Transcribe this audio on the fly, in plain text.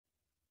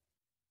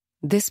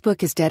This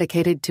book is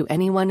dedicated to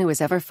anyone who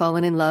has ever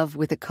fallen in love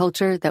with a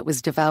culture that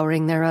was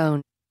devouring their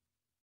own.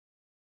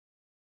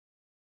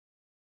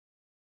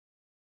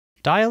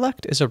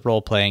 Dialect is a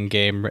role-playing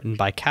game written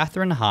by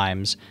Katherine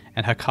Himes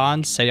and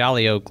Hakan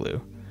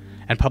Sayalioglu,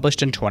 and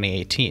published in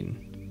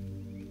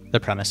 2018. The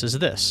premise is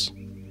this.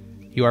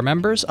 You are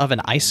members of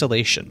an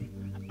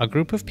Assimilation, a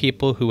group of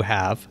people who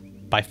have,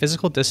 by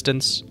physical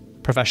distance,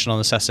 professional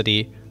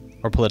necessity,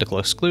 or political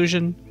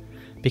exclusion,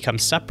 become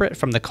separate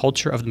from the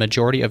culture of the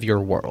majority of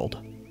your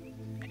world.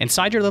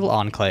 Inside your little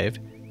enclave,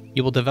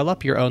 you will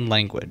develop your own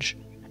language,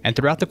 and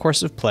throughout the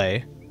course of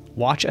play,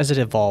 watch as it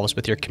evolves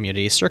with your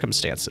community's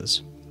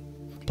circumstances.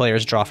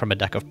 Players draw from a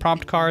deck of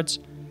prompt cards,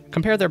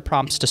 compare their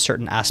prompts to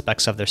certain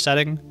aspects of their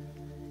setting,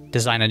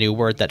 design a new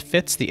word that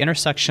fits the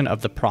intersection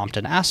of the prompt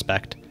and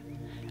aspect,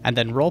 and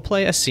then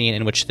roleplay a scene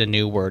in which the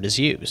new word is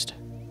used.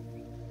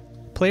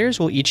 Players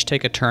will each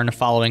take a turn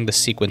following the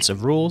sequence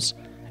of rules,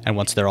 and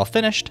once they're all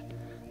finished,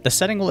 the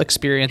setting will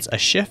experience a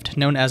shift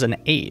known as an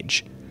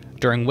age,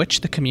 during which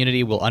the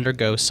community will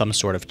undergo some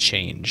sort of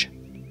change.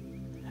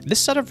 This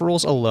set of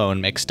rules alone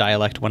makes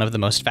Dialect one of the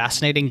most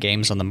fascinating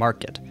games on the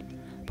market,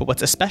 but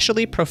what's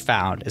especially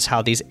profound is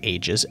how these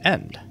ages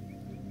end.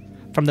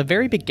 From the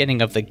very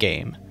beginning of the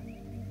game,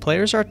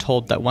 players are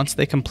told that once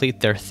they complete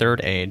their third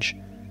age,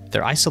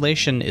 their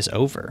isolation is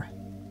over.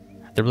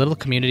 Their little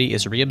community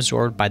is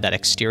reabsorbed by that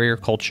exterior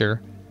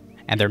culture,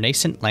 and their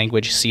nascent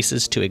language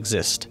ceases to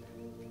exist,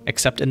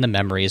 except in the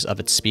memories of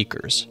its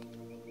speakers.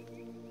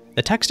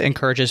 The text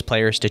encourages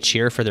players to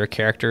cheer for their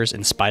characters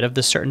in spite of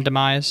this certain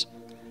demise,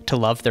 to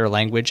love their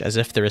language as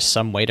if there is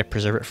some way to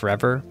preserve it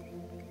forever,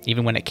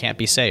 even when it can't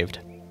be saved.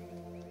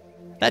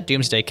 That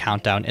doomsday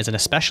countdown is an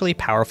especially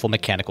powerful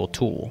mechanical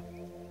tool.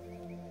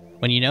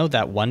 When you know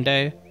that one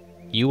day,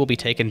 you will be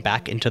taken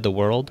back into the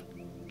world,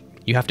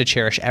 you have to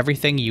cherish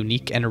everything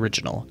unique and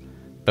original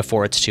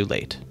before it's too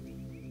late.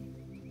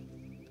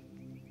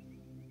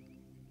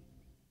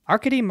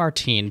 Arkady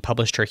Martine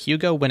published her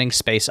Hugo-winning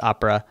space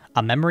opera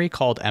A Memory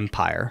Called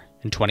Empire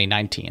in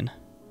 2019.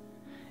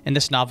 In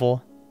this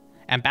novel,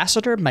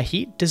 Ambassador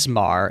Mahit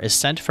Dismar is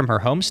sent from her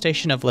home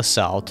station of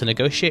Lasalle to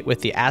negotiate with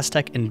the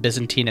Aztec and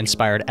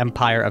Byzantine-inspired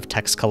Empire of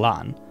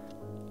Teixcalan.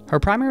 Her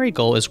primary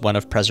goal is one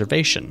of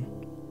preservation.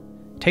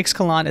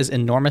 Teixcalan is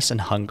enormous and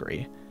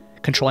hungry,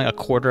 controlling a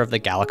quarter of the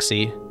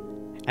galaxy,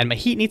 and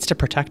Mahit needs to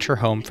protect her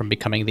home from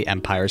becoming the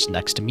Empire's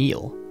next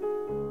meal.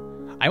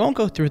 I won't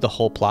go through the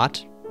whole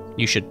plot.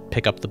 You should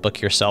pick up the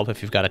book yourself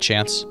if you've got a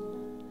chance.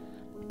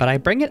 But I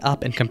bring it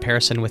up in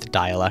comparison with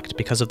Dialect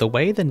because of the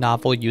way the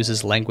novel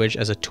uses language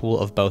as a tool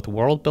of both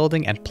world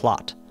building and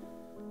plot.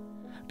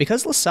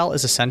 Because LaSalle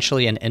is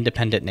essentially an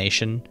independent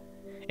nation,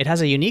 it has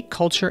a unique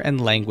culture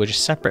and language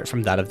separate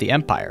from that of the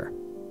Empire,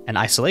 an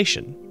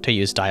isolation, to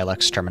use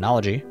Dialect's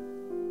terminology.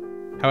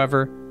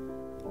 However,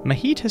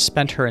 Mahit has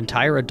spent her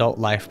entire adult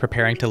life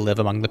preparing to live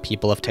among the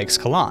people of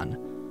Teixcalan,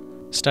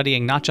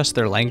 studying not just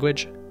their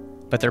language,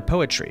 but their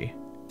poetry,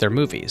 their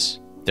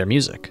movies, their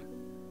music.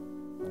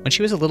 When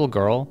she was a little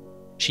girl,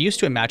 she used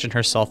to imagine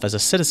herself as a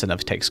citizen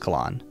of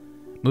Teixcalan,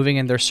 moving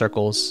in their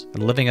circles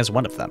and living as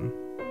one of them.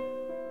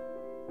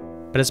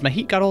 But as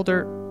Mahit got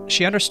older,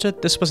 she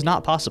understood this was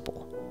not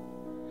possible.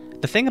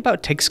 The thing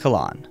about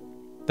Teixcalan,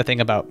 the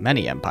thing about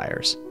many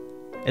empires,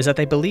 is that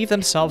they believe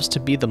themselves to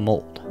be the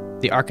mold,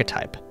 the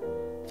archetype,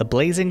 the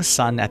blazing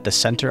sun at the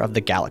center of the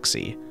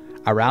galaxy,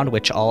 around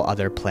which all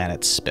other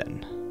planets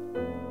spin.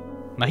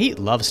 Mahit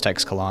loves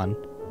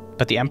Teixcalan,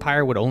 but the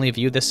Empire would only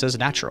view this as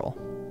natural.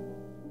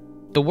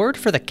 The word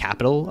for the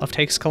capital of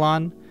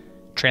Teixcalan,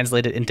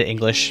 translated into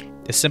English,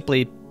 is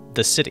simply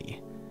the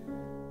city.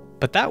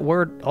 But that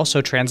word also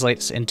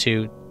translates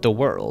into the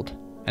world,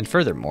 and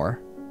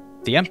furthermore,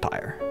 the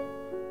Empire.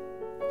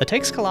 The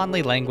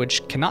Teixcalanli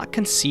language cannot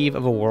conceive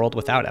of a world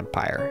without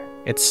empire.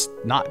 It's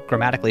not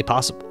grammatically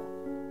possible.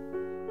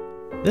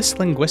 This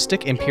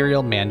linguistic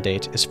imperial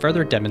mandate is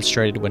further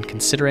demonstrated when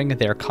considering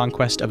their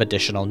conquest of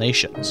additional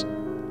nations.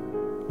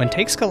 When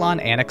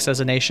Teixcalan annexes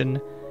a nation,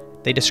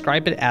 they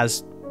describe it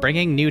as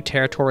bringing new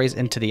territories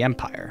into the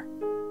empire.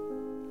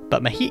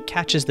 But Mahit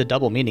catches the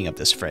double meaning of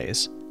this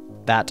phrase,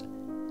 that,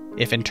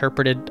 if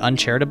interpreted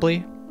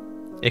uncharitably,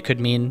 it could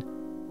mean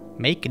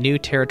make new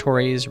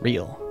territories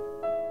real.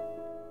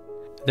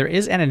 There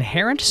is an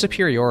inherent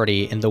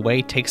superiority in the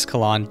way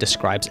Teixcalan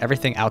describes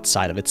everything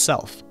outside of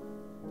itself.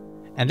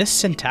 And this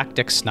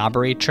syntactic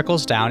snobbery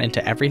trickles down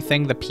into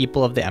everything the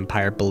people of the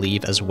Empire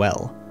believe as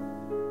well.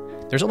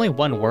 There's only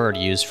one word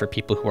used for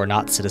people who are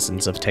not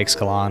citizens of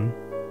Teixcalan: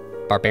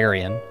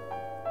 barbarian.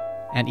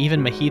 And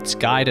even Mahit's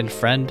guide and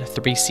friend,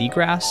 Three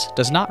Seagrass,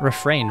 does not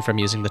refrain from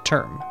using the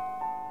term.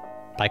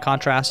 By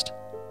contrast,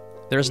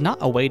 there is not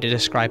a way to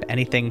describe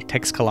anything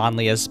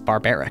Teixcalanli as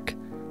barbaric,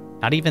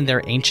 not even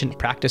their ancient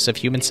practice of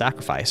human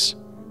sacrifice.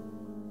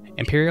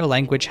 Imperial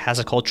language has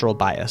a cultural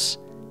bias,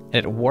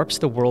 and it warps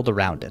the world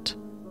around it,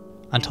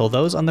 until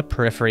those on the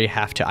periphery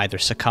have to either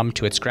succumb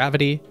to its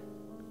gravity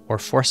or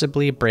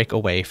forcibly break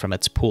away from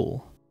its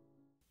pull.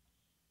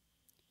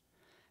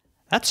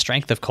 That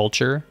strength of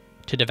culture,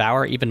 to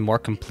devour even more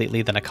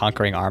completely than a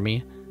conquering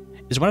army,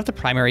 is one of the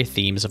primary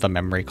themes of a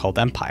memory called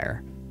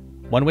Empire,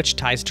 one which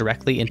ties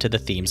directly into the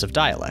themes of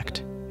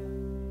dialect.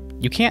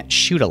 You can't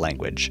shoot a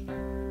language,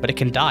 but it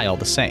can die all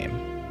the same.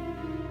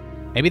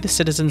 Maybe the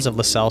citizens of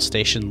LaSalle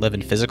Station live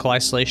in physical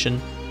isolation,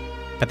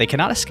 but they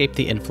cannot escape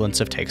the influence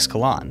of Takes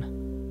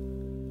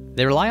Kalan.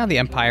 They rely on the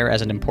Empire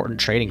as an important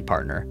trading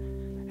partner,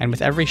 and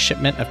with every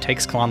shipment of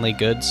Takes Kalanli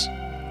goods,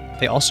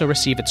 they also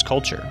receive its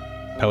culture,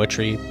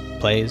 poetry,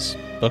 plays,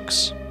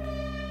 books.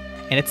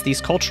 And it's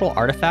these cultural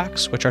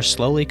artifacts which are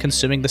slowly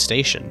consuming the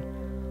station,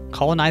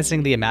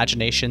 colonizing the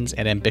imaginations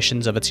and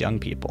ambitions of its young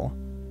people.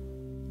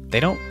 They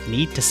don't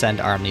need to send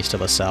armies to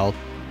LaSalle,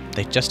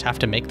 they just have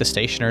to make the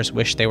stationers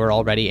wish they were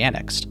already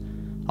annexed,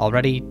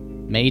 already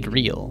made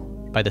real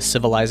by the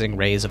civilizing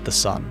rays of the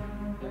sun.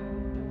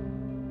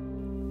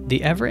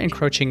 The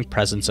ever-encroaching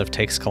presence of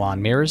Takes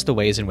Kalan mirrors the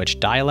ways in which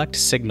dialect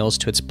signals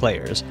to its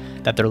players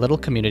that their little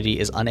community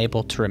is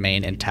unable to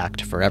remain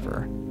intact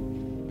forever.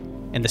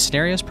 In the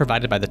scenarios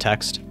provided by the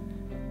text,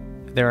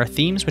 there are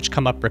themes which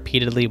come up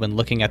repeatedly when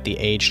looking at the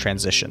age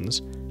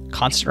transitions,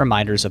 constant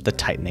reminders of the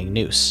tightening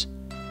noose.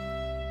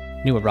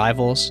 New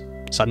arrivals,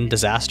 sudden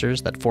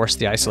disasters that force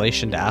the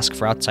isolation to ask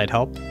for outside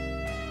help,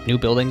 new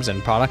buildings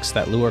and products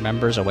that lure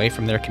members away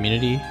from their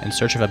community in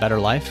search of a better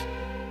life.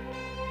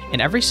 In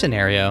every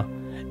scenario,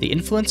 the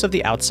influence of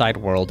the outside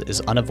world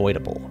is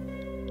unavoidable.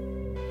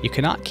 You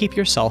cannot keep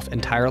yourself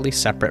entirely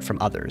separate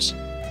from others,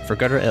 for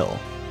good or ill.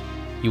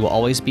 You will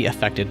always be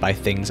affected by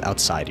things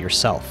outside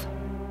yourself.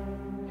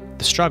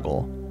 The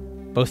struggle,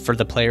 both for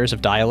the players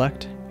of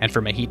Dialect and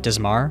for Mahit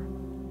Dismar,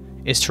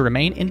 is to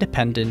remain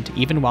independent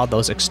even while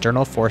those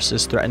external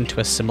forces threaten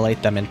to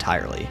assimilate them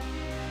entirely,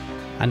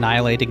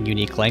 annihilating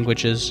unique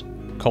languages,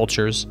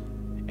 cultures,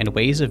 and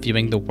ways of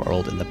viewing the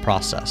world in the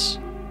process.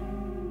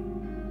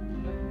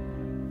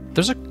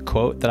 There's a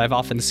quote that I've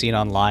often seen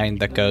online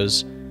that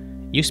goes,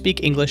 "You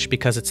speak English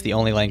because it's the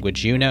only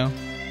language you know.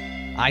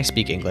 I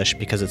speak English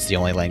because it's the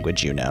only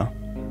language you know."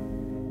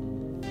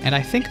 And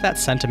I think that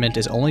sentiment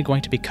is only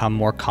going to become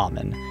more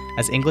common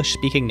as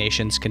English-speaking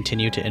nations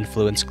continue to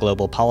influence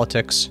global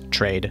politics,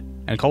 trade,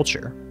 and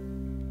culture.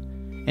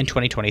 In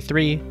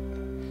 2023,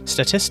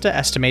 Statista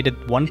estimated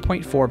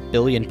 1.4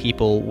 billion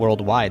people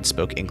worldwide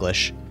spoke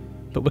English,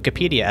 but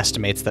Wikipedia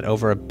estimates that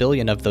over 1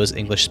 billion of those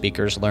English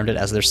speakers learned it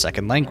as their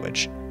second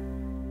language.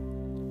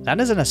 That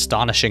is an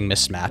astonishing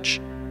mismatch,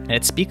 and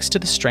it speaks to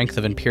the strength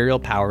of imperial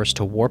powers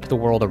to warp the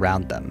world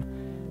around them,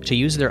 to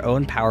use their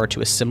own power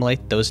to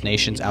assimilate those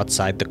nations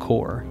outside the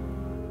core.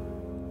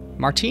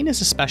 Martine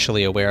is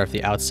especially aware of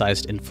the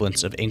outsized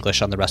influence of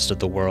English on the rest of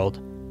the world.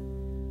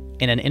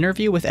 In an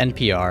interview with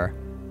NPR,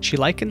 she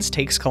likens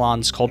Takes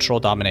Kalan's cultural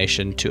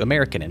domination to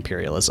American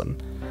imperialism,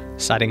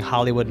 citing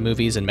Hollywood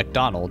movies and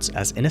McDonald's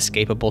as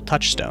inescapable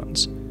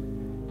touchstones.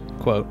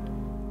 Quote,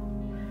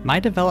 "My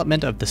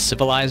development of the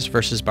civilized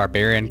versus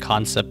barbarian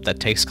concept that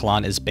Takes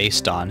Kalan is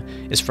based on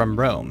is from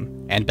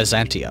Rome and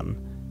Byzantium.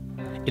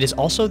 It is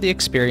also the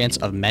experience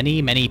of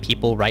many, many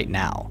people right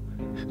now,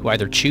 who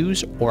either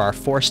choose or are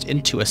forced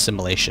into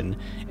assimilation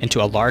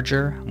into a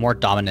larger, more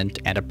dominant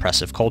and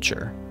oppressive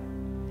culture,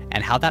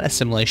 and how that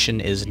assimilation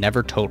is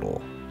never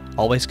total,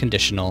 always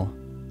conditional,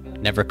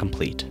 never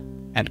complete."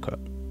 End quote.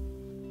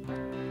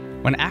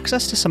 When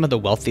access to some of the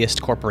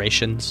wealthiest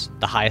corporations,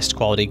 the highest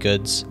quality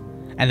goods,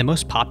 and the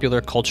most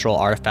popular cultural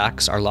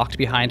artifacts are locked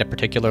behind a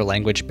particular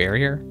language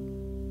barrier,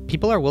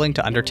 people are willing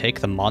to undertake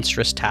the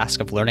monstrous task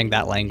of learning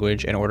that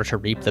language in order to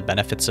reap the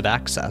benefits of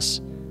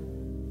access.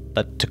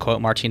 But to quote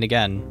Martine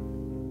again,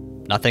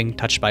 "Nothing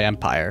touched by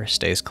empire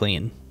stays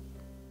clean."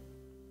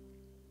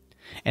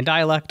 In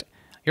Dialect,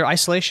 your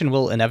isolation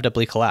will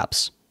inevitably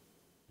collapse.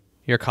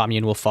 Your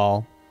commune will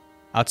fall,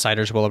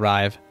 outsiders will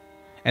arrive,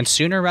 and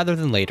sooner rather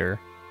than later,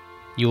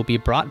 you will be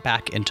brought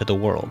back into the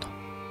world.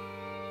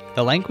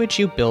 The language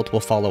you built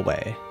will fall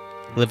away,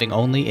 living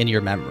only in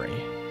your memory.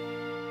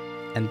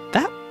 And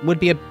that would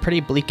be a pretty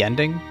bleak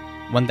ending,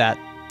 one that,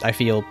 I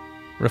feel,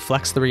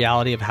 reflects the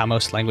reality of how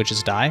most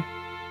languages die.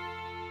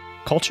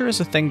 Culture is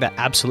a thing that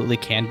absolutely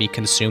can be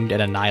consumed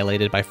and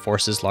annihilated by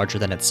forces larger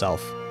than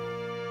itself.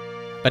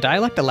 But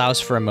Dialect allows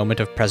for a moment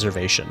of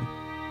preservation,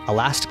 a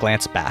last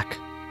glance back,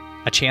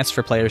 a chance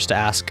for players to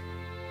ask,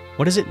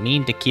 what does it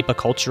mean to keep a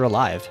culture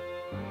alive?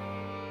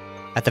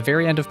 At the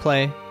very end of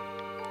play,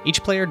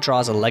 each player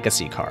draws a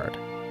legacy card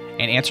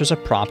and answers a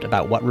prompt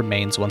about what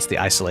remains once the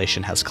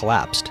isolation has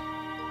collapsed.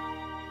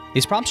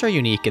 These prompts are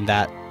unique in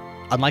that,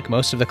 unlike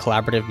most of the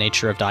collaborative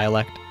nature of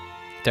Dialect,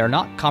 they are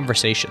not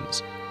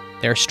conversations,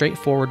 they are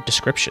straightforward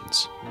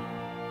descriptions.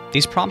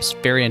 These prompts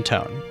vary in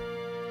tone.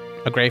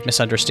 A grave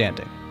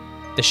misunderstanding,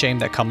 the shame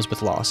that comes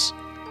with loss.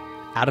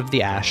 Out of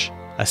the ash,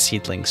 a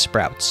seedling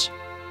sprouts.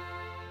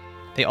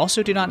 They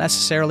also do not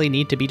necessarily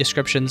need to be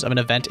descriptions of an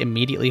event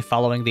immediately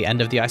following the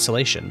end of the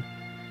isolation.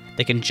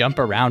 They can jump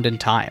around in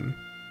time.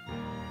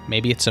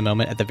 Maybe it's a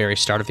moment at the very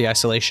start of the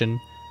isolation,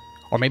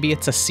 or maybe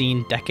it's a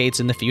scene decades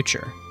in the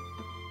future.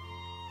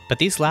 But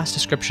these last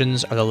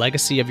descriptions are the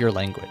legacy of your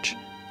language,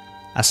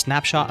 a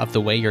snapshot of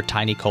the way your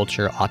tiny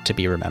culture ought to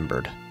be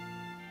remembered.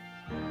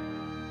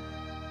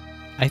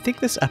 I think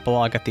this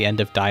epilogue at the end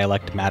of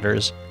Dialect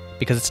matters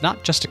because it's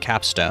not just a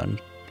capstone,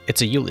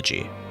 it's a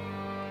eulogy.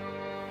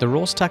 The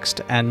rules text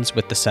ends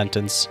with the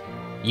sentence,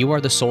 "You are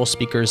the sole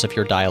speakers of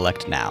your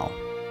dialect now."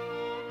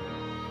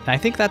 And I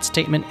think that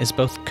statement is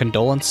both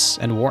condolence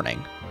and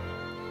warning.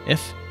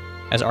 If,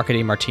 as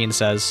Arkady Martin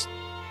says,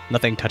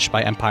 nothing touched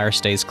by Empire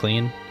stays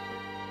clean,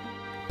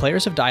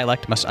 players of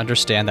Dialect must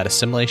understand that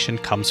assimilation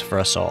comes for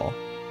us all,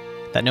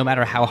 that no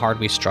matter how hard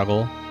we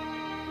struggle,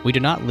 we do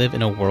not live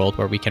in a world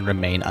where we can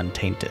remain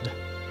untainted.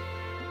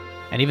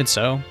 And even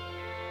so,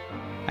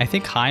 I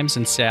think Himes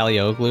and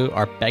Salioglu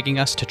are begging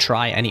us to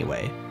try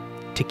anyway,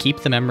 to keep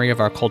the memory of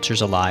our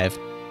cultures alive,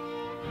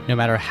 no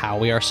matter how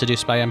we are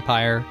seduced by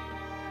Empire,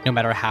 no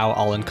matter how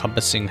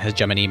all-encompassing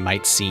hegemony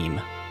might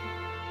seem.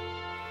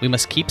 We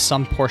must keep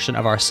some portion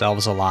of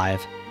ourselves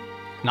alive,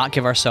 not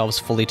give ourselves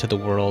fully to the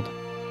world,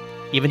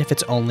 even if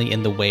it's only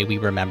in the way we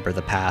remember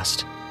the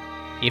past,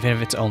 even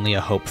if it's only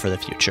a hope for the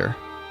future.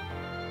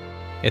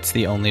 It's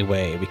the only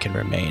way we can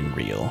remain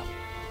real.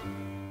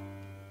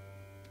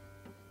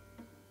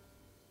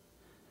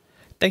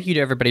 Thank you to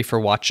everybody for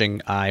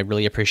watching. I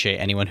really appreciate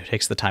anyone who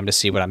takes the time to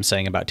see what I'm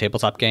saying about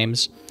tabletop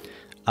games.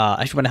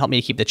 If you want to help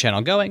me keep the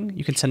channel going,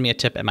 you can send me a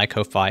tip at my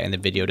Ko-Fi in the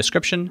video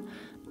description.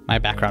 My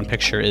background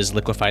picture is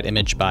Liquefied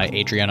Image by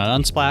Adrian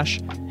on Unsplash,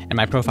 and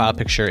my profile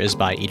picture is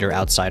by Eater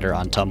Outsider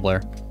on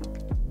Tumblr.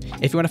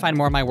 If you want to find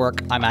more of my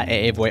work, I'm at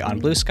aavoid on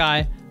Blue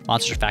Sky,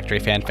 Monster Factory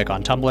Fanfic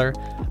on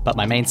Tumblr, but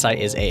my main site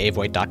is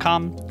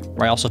aavoid.com,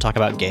 where I also talk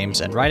about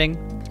games and writing.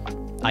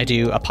 I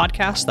do a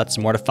podcast that's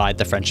Mortified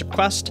the Friendship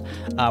Quest,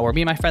 where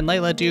me and my friend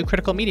Layla do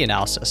critical media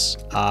analysis.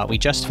 We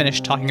just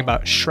finished talking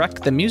about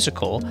Shrek the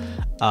Musical,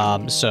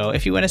 so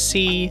if you want to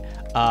see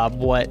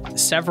what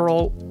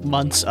several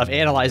months of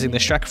analyzing the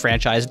Shrek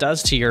franchise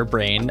does to your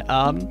brain,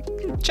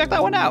 check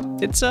that one out.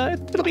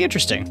 It'll be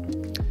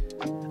interesting.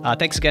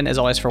 Thanks again, as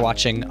always, for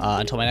watching.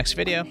 Until my next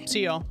video,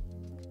 see y'all.